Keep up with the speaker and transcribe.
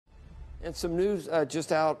And some news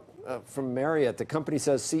just out from Marriott. The company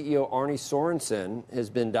says CEO Arne Sorenson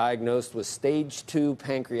has been diagnosed with stage 2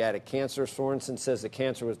 pancreatic cancer. Sorenson says the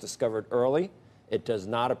cancer was discovered early. It does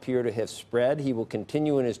not appear to have spread. He will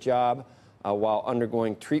continue in his job while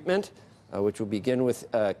undergoing treatment, which will begin with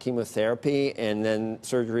chemotherapy, and then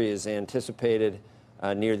surgery is anticipated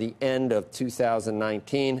near the end of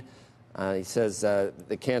 2019. He says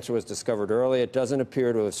the cancer was discovered early. It doesn't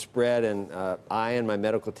appear to have spread, and I and my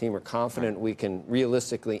medical team are confident we can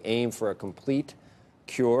realistically aim for a complete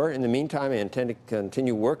cure. In the meantime, I intend to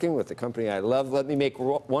continue working with the company I love. Let me make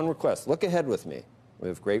one request. Look ahead with me. We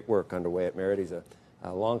have great work underway at Marriott. He's a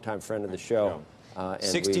longtime friend of the show.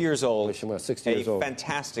 60 years old, wish him well. 60 years old.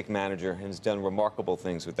 Fantastic manager, and has done remarkable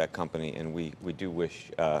things with that company, and we do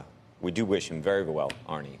wish him very well,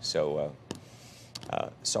 Arne. So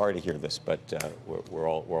sorry to hear this, but we're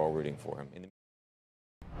all rooting for him.